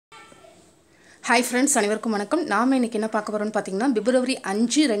Hi friends, அனைவருக்கும் வணக்கம். நாம் இன்றைக்கி என்ன பார்க்க போகிறோம்னு பார்த்தீங்கன்னா, பிப்ரவரி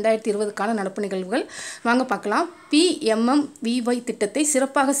 5, 2020க்கான நடப்பு நிகழ்வுகள் வாங்க பார்க்கலாம். PMMVY திட்டத்தை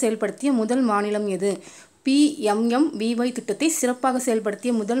சிறப்பாக செயல்படுத்திய முதல் மாநிலம் எது? PMMVY திட்டத்தை சிறப்பாக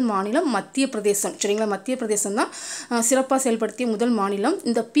செயல்படுத்திய முதல் மாநிலம் மத்திய பிரதேசம். சரிங்களா, மத்திய பிரதேசம் தான் சிறப்பாக செயல்படுத்திய முதல் மாநிலம்.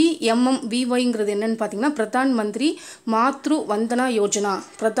 இந்த PMMVYங்கிறது என்னன்னு பார்த்தீங்கன்னா, பிரதான் மந்திரி மாத்ரு வந்தனா யோஜனா.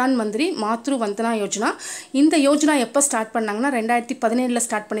 பிரதான் மந்திரி மாத்ரு வந்தனா யோஜனா. இந்த யோஜனா எப்போ ஸ்டார்ட் பண்ணாங்கன்னா 2017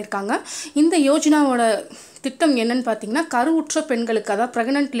 ஸ்டார்ட் பண்ணியிருக்காங்க. இந்த யோஜனாவோட திட்டம் என்னன்னு பார்த்தீங்கன்னா, கருவுற்ற பெண்களுக்கு, அதாவது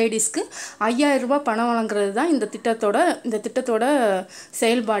ப்ரெக்னென்ட் லேடிஸ்க்கு 5000 ரூபாய் பணம் வழங்குறது தான் இந்த திட்டத்தோட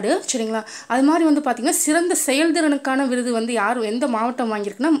செயல்பாடு. சரிங்களா, அது மாதிரி வந்து பார்த்திங்கன்னா, சிறந்த செயல்திறனுக்கான விருது வந்து எந்த மாவட்டம்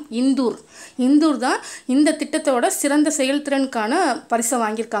வாங்கியிருக்குன்னா இந்தூர் தான் இந்த திட்டத்தோட சிறந்த செயல்திறனுக்கான பரிசை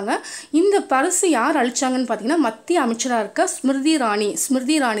வாங்கியிருக்காங்க. இந்த பரிசு யார் அளிச்சாங்கன்னு பார்த்தீங்கன்னா, மத்திய அமைச்சராக இருக்க ஸ்மிருதி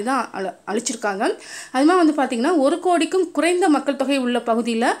இராணி தான் அளிச்சிருக்காங்க. அது மாதிரி வந்து பார்த்திங்கன்னா, 1 கோடிக்கும் குறைந்த மக்கள் தொகை உள்ள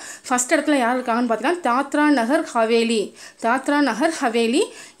பகுதியில் ஃபஸ்ட் இடத்துல யார் இருக்காங்கன்னு பார்த்தீங்கன்னா, தாத்ரா நகர் ஹவேலி.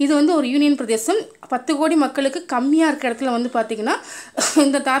 இது வந்து ஒரு யூனியன் பிரதேசம். 10 கோடி மக்களுக்கு கம்மியாக இருக்க இடத்துல வந்து பார்த்திங்கன்னா,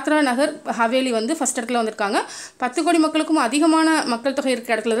 இந்த தாத்ரா நகர் ஹவேலி வந்து ஃபஸ்ட் இடத்துல வந்திருக்காங்க. 10 கோடி மக்களுக்கும் அதிகமான மக்கள் தொகை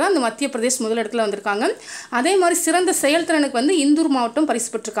இருக்கிற இடத்துல தான் இந்த மத்திய பிரதேஷ் முதல் இடத்துல வந்திருக்காங்க. அதே மாதிரி சிறந்த செயல்திறனுக்கு வந்து இந்தூர் மாவட்டம்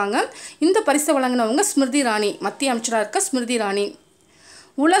பரிசு பெற்றிருக்காங்க. இந்த பரிசை வழங்கினவங்க ஸ்மிருதி இராணி, மத்திய அமைச்சராக இருக்க ஸ்மிருதி இராணி.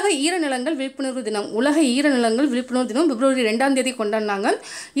 உலக ஈரநிலங்கள் விழிப்புணர்வு தினம் பிப்ரவரி 2ஆம் தேதி கொண்டாடினாங்க.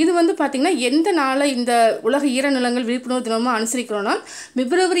 இது வந்து பார்த்திங்கன்னா, எந்த நாளை இந்த உலக ஈரநிலங்கள் விழிப்புணர்வு தினமாக அனுசரிக்கிறோன்னா,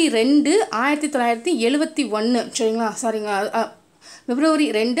 பிப்ரவரி 2, 1971. சரிங்களா, பிப்ரவரி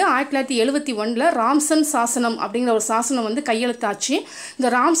 2, 1971 ராம்சன் சாசனம் அப்படிங்கிற ஒரு சாசனம் வந்து கையெழுத்தாச்சு. இந்த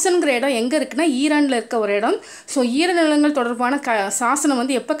ராம்சன்கிற இடம் எங்கே இருக்குன்னா, ஈரானில் இருக்க ஒரு இடம். ஸோ ஈரநிலங்கள் தொடர்பான சாசனம்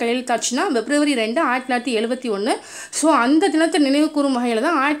வந்து எப்போ கையெழுத்தாச்சுன்னா, பிப்ரவரி 2, 1971. ஸோ அந்த தினத்தை நினைவு கூறும் வகையில்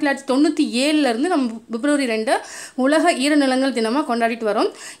தான் 1997 நம்ம பிப்ரவரி 2 உலக ஈரநிலங்கள் தினமாக கொண்டாடிட்டு வரோம்.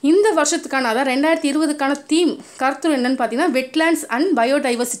 இந்த வருஷத்துக்கான, அதாவது 2020க்கான தீம் கருத்து என்னன்னு பார்த்தீங்கன்னா, வெட்லேண்ட்ஸ் அண்ட்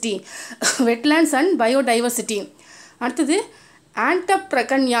பயோடைவர்சிட்டி. அடுத்தது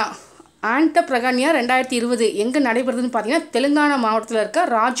ஆண்டப்ரகன்யா 2020 எங்கே நடைபெறுதுன்னு பார்த்தீங்கன்னா, தெலுங்கானா மாவட்டத்தில் இருக்க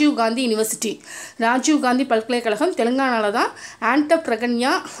ராஜீவ் காந்தி பல்கலைக்கழகம் தெலுங்கானாவில் தான்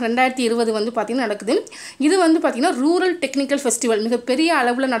ஆண்டப்ரகன்யா 2020 வந்து பார்த்திங்கன்னா நடக்குது. இது வந்து பார்த்திங்கன்னா ரூரல் டெக்னிக்கல் ஃபெஸ்டிவல், மிகப்பெரிய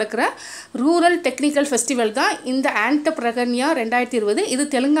அளவில் நடக்கிற ரூரல் டெக்னிக்கல் ஃபெஸ்டிவல் தான் இந்த ஆண்டப்ரகன்யா 2020. இது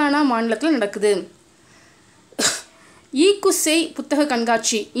தெலுங்கானா மாநிலத்தில் நடக்குது. ஈக்குசை புத்தக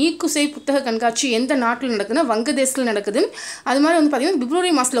கண்காட்சி எந்த நாட்டில் நடக்குதுன்னா, வங்கதேசத்தில் நடக்குது. அது மாதிரி வந்து பார்த்திங்கன்னா,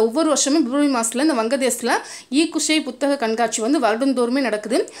 பிப்ரவரி மாதத்தில், ஒவ்வொரு வருஷமும் பிப்ரவரி மாதத்தில் இந்த வங்கதேசத்தில் ஈக்குசை புத்தக கண்காட்சி வந்து வருடந்தோறுமே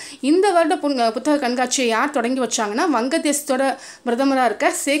நடக்குது. இந்த வருட புத்தக கண்காட்சியை யார் தொடங்கி வச்சாங்கன்னா, வங்கதேசத்தோட பிரதமராக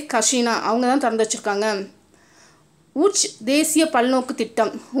இருக்க ஷேக் ஹசீனா அவங்க தான் திறந்து வச்சுருக்காங்க. தேசிய பல்நோக்கு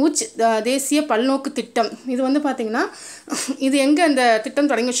திட்டம் இது வந்து பார்த்திங்கன்னா, இது எங்கே இந்த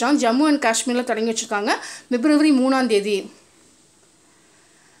திட்டம் தொடங்கி வச்சாங்க, ஜம்மு அண்ட் காஷ்மீரில் தொடங்கி வச்சுருக்காங்க பிப்ரவரி 3ஆம் தேதி.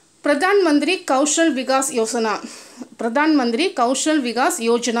 பிரதான் மந்திரி கௌஷல் விகாஸ்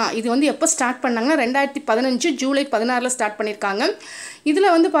யோஜனா இது வந்து எப்போ ஸ்டார்ட் பண்ணாங்கன்னா, 2015 ஜூலை 16 ஸ்டார்ட் பண்ணியிருக்காங்க.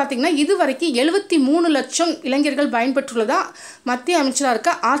 இதில் வந்து பார்த்திங்கன்னா, இது வரைக்கும் 73 லட்சம் இளைஞர்கள் பயன்பெற்றுள்ளதா மத்திய அமைச்சராக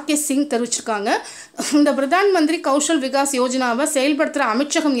இருக்க ஆர்கே சிங் தெரிவிச்சிருக்காங்க. இந்த பிரதான் மந்திரி கௌஷல் விகாஸ் யோஜனாவை செயல்படுத்துகிற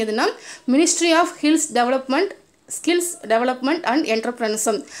அமைச்சகம் எதுனா, ministry of skills development and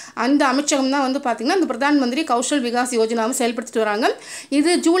entrepreneurship. அந்த அமைச்சகம் தான் வந்து பார்த்திங்கன்னா, இந்த பிரதான் மந்திரி கௌஷல் விகாஸ் யோஜனாவை செயல்படுத்திட்டு வராங்க.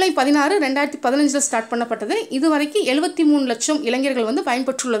 இது ஜூலை 16, 2015 ஸ்டார்ட் பண்ணப்பட்டது. இது வரைக்கும் 73 லட்சம் இளைஞர்கள் வந்து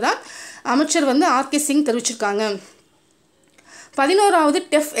பயன்பெற்றுள்ளதா அமைச்சர் வந்து ஆர்கே சிங் தெரிவிச்சிருக்காங்க. 11வது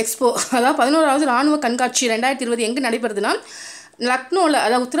டெஃப் எக்ஸ்போ, அதாவது 11வது இராணுவ கண்காட்சி 2020 எங்கே நடைபெறுதுன்னா, லக்னோவில்,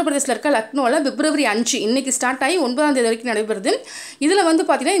 அதாவது உத்தரப்பிரதேசில் இருக்க லக்னோவில் பிப்ரவரி 5 இன்றைக்கி ஸ்டார்ட் ஆகி 9ஆம் தேதி வரைக்கும் நடைபெறுது. இதில் வந்து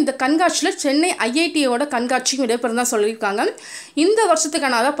பார்த்திங்கன்னா, இந்த கண்காட்சியில் சென்னை IITயோட கண்காட்சியும் இடம்பெறும் தான் சொல்லியிருக்காங்க. இந்த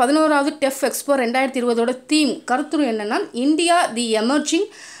வருஷத்துக்கான, அதாவது 11வது டெஃப் எக்ஸ்போ 2020 தீம் கருத்துரு என்னென்னா, இந்தியா தி எமர்ஜிங்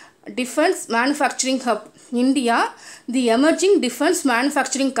டிஃபென்ஸ் மேனுஃபேக்சரிங்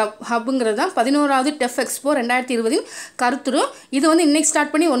ஹப்புங்கிறது தான் 11வது டெஃப் எக்ஸ்போ 2020 கருத்துரு. இது வந்து இன்றைக்கி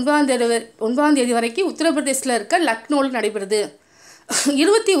ஸ்டார்ட் பண்ணி 9ஆம் தேதி வரைக்கும் உத்தரப்பிரதேசில் இருக்க லக்னோவில் நடைபெறுது.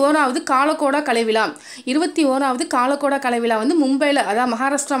 21வது காலக்கோடா கலைவிழா வந்து மும்பையில், அதாவது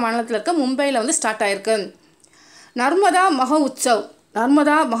மகாராஷ்டிரா மாநிலத்தில் இருக்க மும்பையில் வந்து ஸ்டார்ட் ஆகிருக்கு. நர்மதா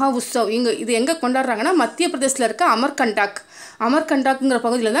மகோத்சவ் இது எங்கே கொண்டாடுறாங்கன்னா, மத்திய பிரதேசில் இருக்க அமர்கண்டாக்ங்கிற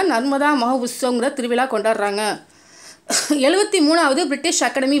பகுதியில் தான் நர்மதா மகோத்சவ்ங்கிற திருவிழா கொண்டாடுறாங்க. 73வது பிரிட்டிஷ்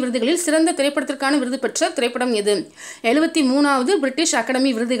அகாடமி விருதுகளில் சிறந்த திரைப்படத்திற்கான விருது பெற்ற திரைப்படம் எது? 73வது பிரிட்டிஷ் அகாடமி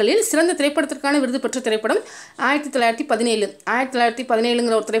விருதுகளில் சிறந்த திரைப்படத்திற்கான விருது பெற்ற திரைப்படம் 1917.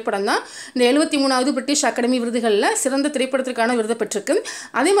 1917ங்கிற ஒரு திரைப்படம் தான் இந்த 73வது பிரிட்டிஷ் அகாடமி விருதுகளில் சிறந்த திரைப்படத்திற்கான விருது பெற்றிருக்கு.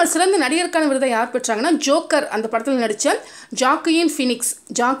 அதே மாதிரி சிறந்த நடிகருக்கான விருதை யார் பெற்றாங்கன்னா ஜோக்கர் அந்த படத்தில் நடித்த ஜாக்குயின்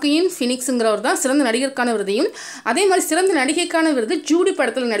ஃபினிக்ஸுங்கிறவர் தான் சிறந்த நடிகருக்கான விருதையும், அதே மாதிரி சிறந்த நடிகைக்கான விருது ஜூடி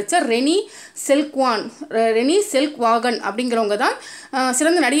படத்தில் நடித்த ரெனி செல்க்வாகன் அப்படிங்கிறவங்க தான்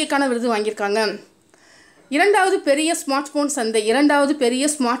சிறந்த நடிகைக்கான விருது வாங்கியிருக்காங்க. இரண்டாவது பெரிய ஸ்மார்ட் போன் சந்தை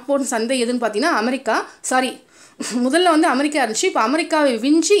எதுன்னு பார்த்தீங்கன்னா அமெரிக்கா. முதல்ல வந்து அமெரிக்கா இருந்துச்சு. இப்போ அமெரிக்காவை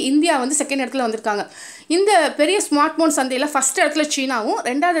விஞ்சி இந்தியா வந்து செகண்ட் இடத்துல வந்திருக்காங்க. இந்த பெரிய ஸ்மார்ட் போன் சந்தையில் ஃபஸ்ட் இடத்துல சீனாவும்,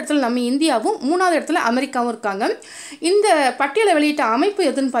 ரெண்டாவது இடத்துல நம்ம இந்தியாவும், மூணாவது இடத்துல அமெரிக்காவும் இருக்காங்க. இந்த பட்டியலை வெளியிட்ட அமைப்பு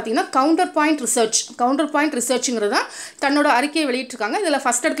எதுன்னு பார்த்தீங்கன்னா கவுண்டர் பாயிண்ட் ரிசர்ச்ங்கிறது தான் தன்னோட அறிக்கையை வெளியிட்டிருக்காங்க. இதில்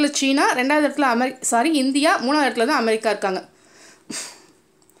ஃபஸ்ட் இடத்துல சீனா, ரெண்டாவது இடத்துல இந்தியா, மூணாவது இடத்துல தான் அமெரிக்கா இருக்காங்க.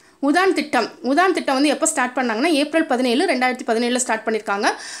 உதான் திட்டம் வந்து எப்போ ஸ்டார்ட் பண்ணாங்கன்னா April 17, 2017 ஸ்டார்ட் பண்ணியிருக்காங்க.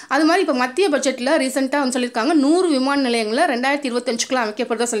 அது மாதிரி இப்போ மத்திய பட்ஜெட்டில் ரீசெண்டாக வந்து சொல்லியிருக்காங்க 100 விமான நிலையங்களை 2025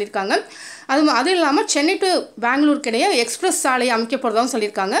 அமைக்கப்படுறதா சொல்லியிருக்காங்க. அது இல்லாமல் சென்னை டு பெங்களூருக்கு இடையே எக்ஸ்பிரஸ் சாலை அமைக்கப்படுறதாகவும்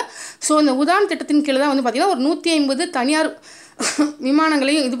சொல்லியிருக்காங்க. ஸோ இந்த உதான் திட்டத்தின் கீழே தான் வந்து பார்த்திங்கன்னா ஒரு 150 தனியார்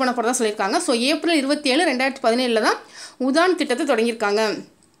விமானங்களையும் இது பண்ண போகிறதா சொல்லியிருக்காங்க. ஸோ April 27, 2017 தான் உதான் திட்டத்தை தொடங்கியிருக்காங்க.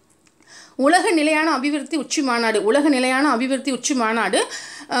 உலக நிலையான அபிவிருத்தி உச்சி மாநாடு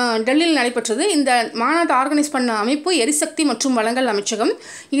டெல்லியில் நடைபெற்றது. இந்த மாநாட்டை ஆர்கனைஸ் பண்ண அமைப்பு எரிசக்தி மற்றும் வளங்கள் அமைச்சகம்.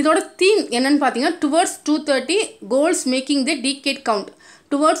 இதோட தீம் என்னன்னு பார்த்தீங்கன்னா towards 230 goals making the decade count.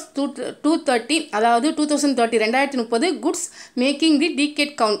 Towards 230 அதாவது 2030 goods making the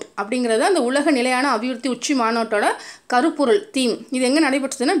decade count அப்படிங்கிறது அந்த உலக நிலையான அபிவிருத்தி உச்சி மாநாட்டோட கருப்பொருள் தீம். இது எங்கே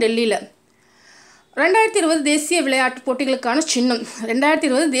நடைபெற்றதுன்னா டெல்லியில். 2020 தேசிய விளையாட்டுப் போட்டிகளுக்கான சின்னம்.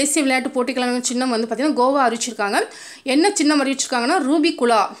 2020 தேசிய விளையாட்டுப் போட்டிகளுக்கான சின்னம் வந்து பார்த்திங்கன்னா கோவா அறிவிச்சிருக்காங்க. என்ன சின்னம் அறிவிச்சிருக்காங்கன்னா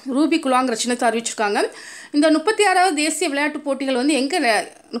ரூபிகுலாங்கிற சின்னத்தை அறிவிச்சிருக்காங்க. இந்த 36வது தேசிய விளையாட்டுப் போட்டிகள் வந்து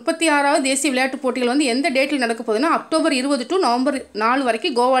 36வது தேசிய விளையாட்டுப் போட்டிகள் வந்து எந்த டேட்டில் நடக்க போகுதுன்னா October 20 to November 4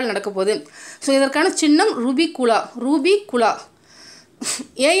 வரைக்கும் கோவாவில் நடக்க போகுது. ஸோ இதற்கான சின்னம் ரூபிகுலா.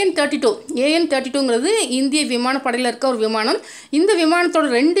 AN-32ங்கிறது இந்திய விமானப்படையில் இருக்க ஒரு விமானம். இந்த விமானத்தோட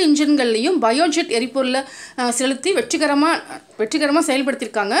 2 இன்ஜின்கள்லையும் பயோஜெட் எரிபொருளை செலுத்தி வெற்றிகரமாக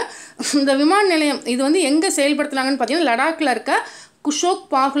செயல்படுத்தியிருக்காங்க. இந்த விமான நிலையம் இது வந்து எங்கே செயல்படுத்துனாங்கன்னு பார்த்தீங்கன்னா லடாக்கில் இருக்க குஷோக்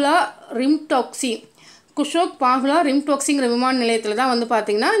பாகுலா ரிம்டோக்ஸிங்கிற விமான நிலையத்தில் தான் வந்து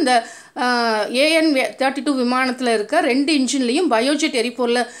பார்த்திங்கன்னா இந்த AN-32 விமானத்தில் இருக்க 2 இன்ஜின்லையும் பயோஜெட்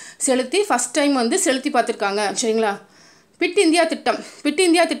எரிபொருளை செலுத்தி ஃபஸ்ட் டைம் வந்து செலுத்தி பார்த்துருக்காங்க. சரிங்களா? பிட் இந்தியா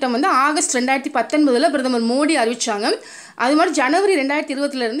திட்டம் வந்து ஆகஸ்ட் 2019 பிரதமர் மோடி அறிவிச்சாங்க. அது மாதிரி ஜனவரி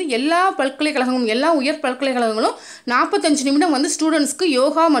 2020 எல்லா உயர் பல்கலைக்கழகங்களும் 45 நிமிடம் வந்து ஸ்டூடெண்ட்ஸ்க்கு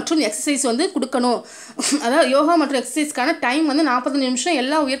யோகா மற்றும் எக்ஸசைஸ் வந்து கொடுக்கணும். அதாவது யோகா மற்றும் எக்ஸசைஸ்க்கான டைம் வந்து 45 நிமிஷம்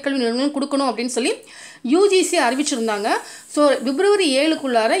எல்லா உயர்கல்வி நிறுவனங்களும் கொடுக்கணும் அப்படின்னு சொல்லி UGC அறிவிச்சிருந்தாங்க. ஸோ February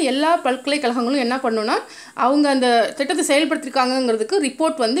 7க்குள்ளார எல்லா பல்கலைக்கழகங்களும் என்ன பண்ணணும்னா அவங்க அந்த திட்டத்தை செயல்படுத்திருக்காங்கிறதுக்கு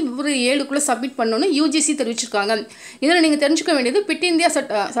ரிப்போர்ட் வந்து February 7க்குள்ளே சப்மிட் பண்ணணும்னு UGC தெரிவிச்சிருக்காங்க. இதில் நீங்கள் தெரிஞ்சுக்க வேண்டியது பிட்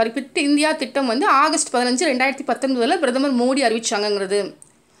இந்தியா திட்டம் வந்து ஆகஸ்ட் 15, 2019 பிரதமர் மோடி அறிவிச்சாங்கிறது.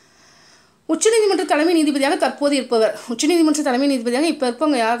 உச்சநீதிமன்ற தலைமை நீதிபதியாக தற்போது இருப்பவர் இப்போ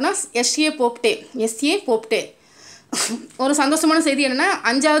இருப்பவங்க யாருன்னா எஸ்ஏ போப்டே. ஒரு சந்தோஷமான செய்தி என்னென்னா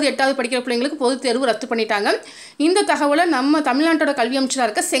 5வது 8வது படிக்கிற பிள்ளைங்களுக்கு பொதுத் தேர்வு ரத்து பண்ணிட்டாங்க. இந்த தகவலை நம்ம தமிழ்நாட்டோட கல்வி அமைச்சராக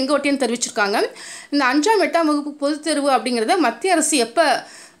இருக்க செங்கோட்டையன் தெரிவிச்சிருக்காங்க. இந்த 5ஆம் 8ஆம் வகுப்பு பொதுத் தேர்வு அப்படிங்கிறத மத்திய அரசு எப்போ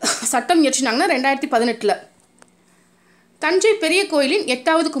சட்டம் இயற்றினாங்கன்னா 2018. தஞ்சை பெரிய கோயிலின்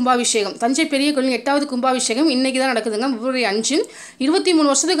 8வது கும்பாபிஷேகம் இன்றைக்கி தான் நடக்குதுங்க. February 5 23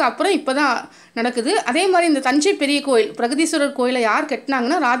 வருஷத்துக்கு அப்புறம் இப்போ தான் நடக்குது. அதே மாதிரி இந்த தஞ்சை பெரிய கோயில் பிரகதீஸ்வரர் கோயிலை யார்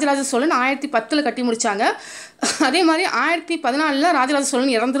கட்டினாங்கன்னா ராஜராஜ சோழன் 1010 கட்டி முடித்தாங்க. அதே மாதிரி 1014 ராஜராஜ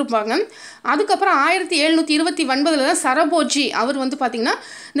சோழன் இறந்துருப்பாங்க. அதுக்கப்புறம் 1729 தான் சரபோஜி அவர் வந்து பார்த்திங்கன்னா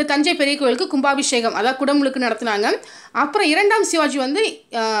இந்த தஞ்சை பெரிய கோயிலுக்கு கும்பாபிஷேகம் அதாவது குடமுழுக்கு நடத்தினாங்க. அப்புறம் 2ஆம் சிவாஜி வந்து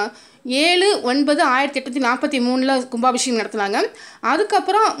 7/9/1843 கும்பாபிஷேகம் நடத்தினாங்க.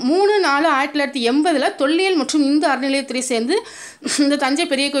 அதுக்கப்புறம் 3/4/1980 தொல்லியல் மற்றும் இந்து அறநிலையத்துறை சேர்ந்து இந்த தஞ்சை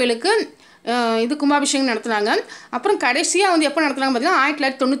பெரிய கோயிலுக்கு இது கும்பாபிஷேகம் நடத்தினாங்க. அப்புறம் கடைசியாக வந்து எப்போ நடத்தினாங்க பார்த்தீங்கன்னா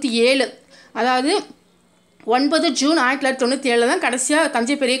 1997 அதாவது 9 ஜூன் 1997 தான் கடைசியாக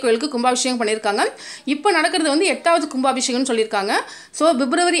தஞ்சை பெரிய கோயிலுக்கு கும்பாபிஷேகம் பண்ணியிருக்காங்க. இப்போ நடக்கிறது வந்து 8வது கும்பாபிஷேகம்னு சொல்லியிருக்காங்க. ஸோ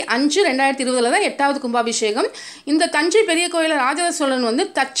February 5, 2020 தான் 8வது கும்பாபிஷேகம். இந்த தஞ்சை பெரிய கோயிலில் ராஜராஜ சோழன் வந்து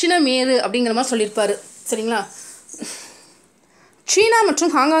தட்சிண மேரு அப்படிங்கிற மாதிரி சொல்லியிருப்பார். சரிங்களா? சீனா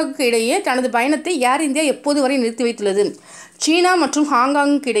மற்றும் ஹாங்காங்குக்கு இடையே தனது பயணத்தை ஏர் இந்தியா எப்போது வரை நிறுத்தி வைத்துள்ளது? சீனா மற்றும்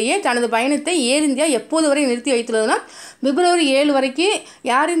ஹாங்காங்குக்கு இடையே தனது பயணத்தை ஏர் இந்தியா எப்போது வரை நிறுத்தி வைத்துள்ளதுன்னா பிப்ரவரி 7 வரைக்கும்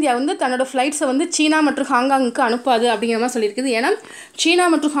ஏர் இந்தியா வந்து தன்னோட ஃப்ளைட்ஸை வந்து சீனா மற்றும் ஹாங்காங்குக்கு அனுப்பாது அப்படிங்கிற மாதிரி சொல்லியிருக்குது. ஏன்னா சீனா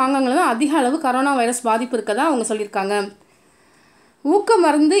மற்றும் ஹாங்காங்கில் தான் அதிக அளவு கரோனா வைரஸ் பாதிப்பு இருக்கதா அவங்க சொல்லியிருக்காங்க. ஊக்க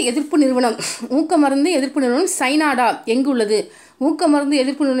மருந்து எதிர்ப்பு நிறுவனம் சைனாடா எங்கு உள்ளது? ஊக்க மருந்து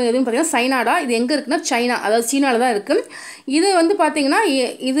எதிர்ப்பு நிறுவனம் எதுன்னு பார்த்தீங்கன்னா சைனாடா. இது எங்கே இருக்குன்னா சைனா, அதாவது சீனாவில் தான் இருக்குது. இது வந்து பார்த்திங்கன்னா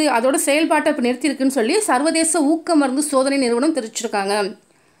இது அதோட செயல்பாட்டை இப்போ நிறுத்தியிருக்குன்னு சொல்லி சர்வதேச ஊக்க மருந்து சோதனை நிறுவனம்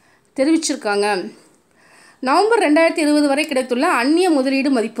தெரிவிச்சிருக்காங்க. நவம்பர் 2020 வரை கிடைத்துள்ள அந்நிய முதலீடு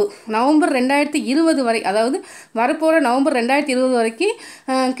மதிப்பு நவம்பர் 2020 வரை, அதாவது வரப்போகிற நவம்பர் 2020 வரைக்கும்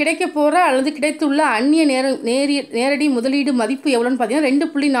கிடைக்க போகிற அல்லது கிடைத்துள்ள அந்நிய நேரடி முதலீடு மதிப்பு எவ்வளோன்னு பார்த்தீங்கன்னா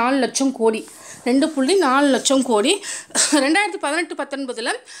 2.4 லட்சம் கோடி. 2.4 லட்சம் கோடி.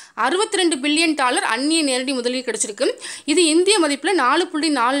 2018-19 $62 பில்லியன் அந்நிய நேரடி முதலீடு கிடைச்சிருக்கு. இது இந்திய மதிப்பில்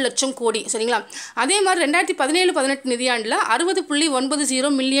 4.4 லட்சம் கோடி. சரிங்களா? அதே மாதிரி 2017-18 நிதியாண்டில்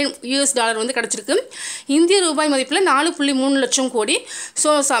 $60.90 மில்லியன் வந்து கிடைச்சிருக்கு. இந்திய ரூபாய் மதிப்பில் 4.3 லட்சம் கோடி. ஸோ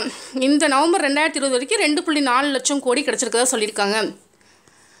இந்த நவம்பர் 2020 வரைக்கும் 2.4 லட்சம் கோடி கிடைச்சிருக்கதா சொல்லியிருக்காங்க.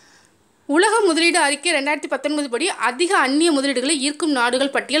 உலக முதலீடு அறிக்கை 2019 படி அதிக அந்நிய முதலீடுகளை ஈர்க்கும்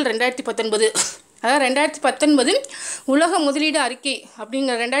நாடுகள் பட்டியல் 2019, அதாவது 2019 உலக முதலீடு அறிக்கை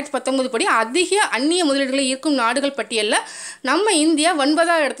அப்படிங்கிற 2019 படி அதிக அந்நிய முதலீடுகளை ஈர்க்கும் நாடுகள் பட்டியலில் நம்ம இந்தியா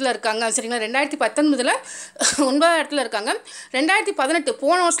 9ஆவது இடத்துல இருக்காங்க. சரிங்களா? 2019 9ஆவது இடத்துல இருக்காங்க. 2018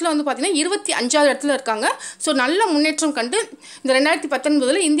 போன வருஷத்தில் வந்து பார்த்திங்கன்னா 25ஆவது இடத்துல இருக்காங்க. ஸோ நல்ல முன்னேற்றம் கண்டு இந்த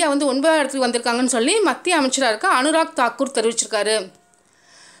 2019 இந்தியா வந்து 9ஆவது இடத்துக்கு வந்திருக்காங்கன்னு சொல்லி மத்திய அமைச்சராக இருக்க அனுராக் தாக்கூர் தெரிவிச்சிருக்காரு.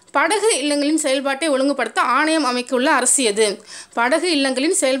 படகு இல்லங்களின் செயல்பாட்டை ஒழுங்குபடுத்த ஆணையம் அமைக்கவுள்ள அரசு எது? படகு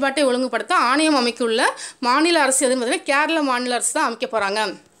இல்லங்களின் செயல்பாட்டை ஒழுங்குபடுத்த ஆணையம் அமைக்கவுள்ள மாநில அரசு எதுன்னு பார்த்தீங்கன்னா கேரள மாநில அரசு தான் அமைக்க போகிறாங்க.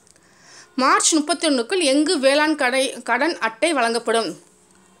 மார்ச் 31க்குள் எங்கு வேளாண் கடன் அட்டை வழங்கப்படும்?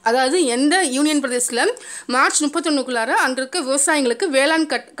 அதாவது எந்த யூனியன் பிரதேசத்தில் மார்ச் 31க்குள்ளார அங்கே இருக்க விவசாயிகளுக்கு வேளாண்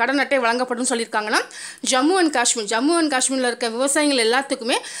கடன் அட்டை வழங்கப்படும் சொல்லியிருக்காங்கன்னா ஜம்மு அண்ட் காஷ்மீரில் இருக்க விவசாயிகள்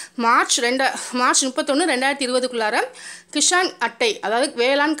எல்லாத்துக்குமே மார்ச் 31 2020க்குள்ளார கிஷான் அட்டை, அதாவது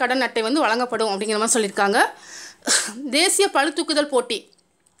வேளாண் கடன் அட்டை வந்து வழங்கப்படும் அப்படிங்கிற மாதிரி சொல்லியிருக்காங்க. தேசிய பளுதூக்குதல்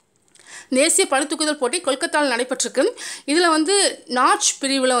போட்டி கொல்கத்தாவில் நடைபெற்றிருக்கு. இதில் வந்து நாச்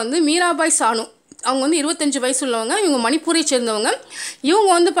பிரிவில் வந்து மீராபாய் சானு அவங்க வந்து 25 வயசு உள்ளவங்க. இவங்க மணிப்பூரை சேர்ந்தவங்க. இவங்க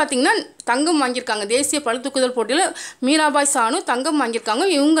வந்து பார்த்திங்கன்னா தங்கம் வாங்கியிருக்காங்க. தேசிய பளுதூக்குதல் போட்டியில் மீராபாய் சானு தங்கம் வாங்கியிருக்காங்க.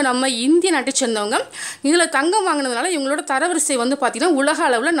 இவங்க நம்ம இந்திய நாட்டை சேர்ந்தவங்க. இதில் தங்கம் வாங்கினதுனால இவங்களோட தரவரிசை வந்து பார்த்திங்கன்னா உலக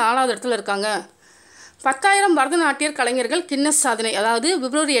அளவில் 4ஆவது இடத்துல இருக்காங்க. 10,000 பரதநாட்டியர் கலைஞர்கள் கின்னஸ் சாதனை, அதாவது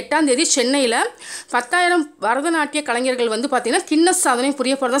பிப்ரவரி 8ஆம் தேதி சென்னையில் 10,000 பரதநாட்டிய கலைஞர்கள் வந்து பார்த்திங்கன்னா கின்னஸ் சாதனை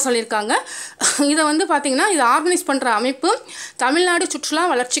புரிய போகிறதா சொல்லியிருக்காங்க. இதை வந்து பார்த்திங்கன்னா இதை ஆர்கனைஸ் பண்ணுற அமைப்பு தமிழ்நாடு சுற்றுலா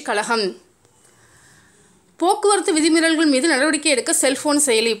வளர்ச்சி கழகம். போக்குவரத்து விதிமீறல்கள் மீது நடவடிக்கை எடுக்க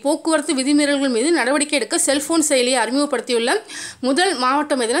செல்ஃபோன் செயலியை அறிமுகப்படுத்தியுள்ள முதல்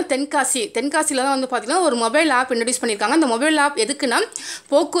மாவட்டம் எதுனா தென்காசியில் தான் வந்து பார்த்திங்கன்னா ஒரு மொபைல் ஆப் இன்ட்ரடியூஸ் பண்ணியிருக்காங்க. அந்த மொபைல் ஆப் எதுக்குன்னா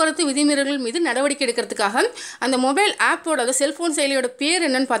போக்குவரத்து விதிமீறல்கள் மீது நடவடிக்கை எடுக்கிறதுக்காக. அந்த மொபைல் ஆப்போட அந்த செல்ஃபோன் செயலியோட பேர்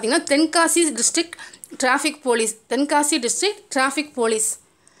என்னன்னு பார்த்தீங்கன்னா Tenkasi district traffic police.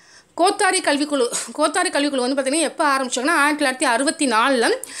 Kothari கல்விக்குழு வந்து பார்த்திங்கன்னா எப்போ ஆரம்பித்தாங்கன்னா 1964.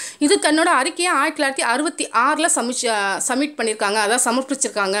 இது தன்னோட அறிக்கையை 1966 சப்மிட் பண்ணியிருக்காங்க, அதாவது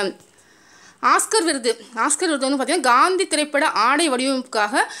சமர்ப்பிச்சிருக்காங்க. ஆஸ்கர் விருது வந்து பார்த்திங்கன்னா காந்தி திரைப்பட ஆடை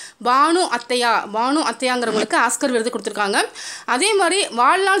வடிவமைப்புக்காக பானு அத்தையாங்கிறவங்களுக்கு ஆஸ்கர் விருது கொடுத்துருக்காங்க. அதே மாதிரி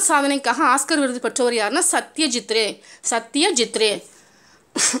வாழ்நாள் சாதனைக்காக ஆஸ்கர் விருது பெற்றவர் யாருன்னா சத்யஜித்ரே.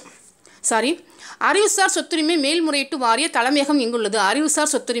 அறிவுசார் சொத்துரிமை மேல்முறையீட்டு வாரிய தலைமையகம் எங்குள்ளது?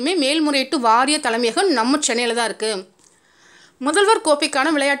 அறிவுசார் சொத்துரிமை மேல்முறையீட்டு வாரிய தலைமையகம் நம்ம சென்னையில் தான் இருக்குது. முதல்வர்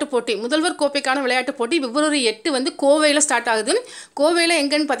கோப்பைக்கான விளையாட்டுப் போட்டி பிப்ரவரி 8 வந்து கோவையில் ஸ்டார்ட் ஆகுது. கோவையில்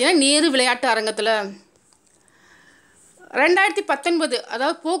எங்கன்னு பார்த்தீங்கன்னா நேரு விளையாட்டு அரங்கத்தில். 2019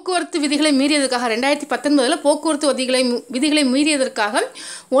 அதாவது போக்குவரத்து விதிகளை மீறியதற்காக 2019 போக்குவரத்து விதிகளை மீறியதற்காக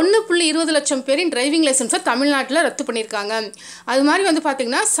 1.20 லட்சம் பேரின் டிரைவிங் லைசன்ஸை தமிழ்நாட்டில் ரத்து பண்ணியிருக்காங்க. அது மாதிரி வந்து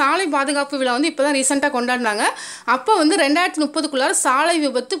பார்த்திங்கன்னா சாலை பாதுகாப்பு விழா வந்து இப்போ தான் ரீசெண்டாக கொண்டாடினாங்க. அப்போ வந்து 2030க்குள்ளார சாலை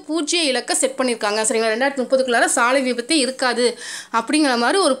விபத்து 0 இலக்கை செட் பண்ணியிருக்காங்க. சரிங்களா? 2030க்குள்ளார சாலை விபத்தே இருக்காது அப்படிங்கிற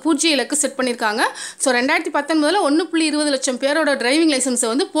மாதிரி ஒரு 0 இலக்கு செட் பண்ணியிருக்காங்க. ஸோ 2019 1.20 லட்சம் பேரோட டிரைவிங் லைசன்ஸை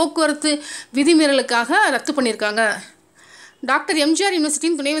வந்து போக்குவரத்து விதிமீறலுக்காக ரத்து பண்ணியிருக்காங்க. டாக்டர் எம்ஜிஆர்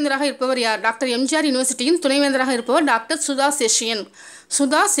யூனிவர்சிட்டியின் துணைவேந்தராக இருப்பவர் யார்? டாக்டர் சுதா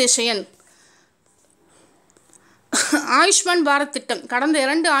சேஷையன். ஆயுஷ்மான் பாரத் திட்டம் கடந்த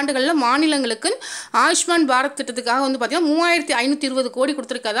 2 ஆண்டுகளில் மாநிலங்களுக்கு ஆயுஷ்மான் பாரத் திட்டத்துக்காக வந்து பார்த்தீங்கன்னா 3520 கோடி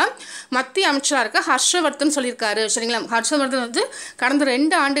கொடுத்துருக்கதா மத்திய அமைச்சராக இருக்க ஹர்ஷவர்தன் சொல்லியிருக்காரு. சரிங்களா? ஹர்ஷவர்தன் வந்து கடந்த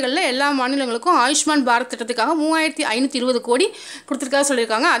 2 ஆண்டுகளில் எல்லா மாநிலங்களுக்கும் ஆயுஷ்மான் பாரத் திட்டத்துக்காக 3520 கோடி கொடுத்துருக்கதா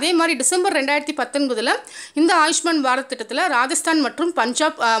சொல்லியிருக்காங்க. அதே மாதிரி டிசம்பர் 2019 இந்த ஆயுஷ்மான் பாரத் திட்டத்தில் ராஜஸ்தான் மற்றும்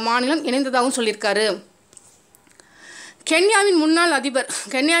பஞ்சாப் மாநிலம் இணைந்ததாகவும் சொல்லியிருக்காரு. கென்யாவின் முன்னாள் அதிபர்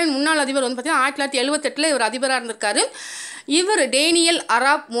வந்து பார்த்தீங்கன்னா 1978 இவர் அதிபராக இருந்திருக்காரு. இவர் டேனியல்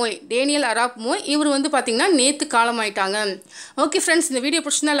அராப் மோய் இவர் வந்து பார்த்தீங்கன்னா நேற்று காலமாயிட்டாங்க. ஓகே ஃப்ரெண்ட்ஸ், இந்த வீடியோ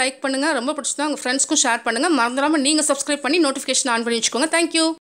பிடிச்சிருந்தா லைக் பண்ணுங்கள், ரொம்ப பிடிச்சிருந்தா உங்கள் ஃப்ரெண்ட்ஸ்க்கும் ஷேர் பண்ணுங்கள். மறந்துடாமல் நீங்கள் சப்ஸ்கிரைப் பண்ணி நோட்டிஃபிகேஷன் ஆன் பண்ணி வச்சுக்கோங்க. தேங்க்யூ.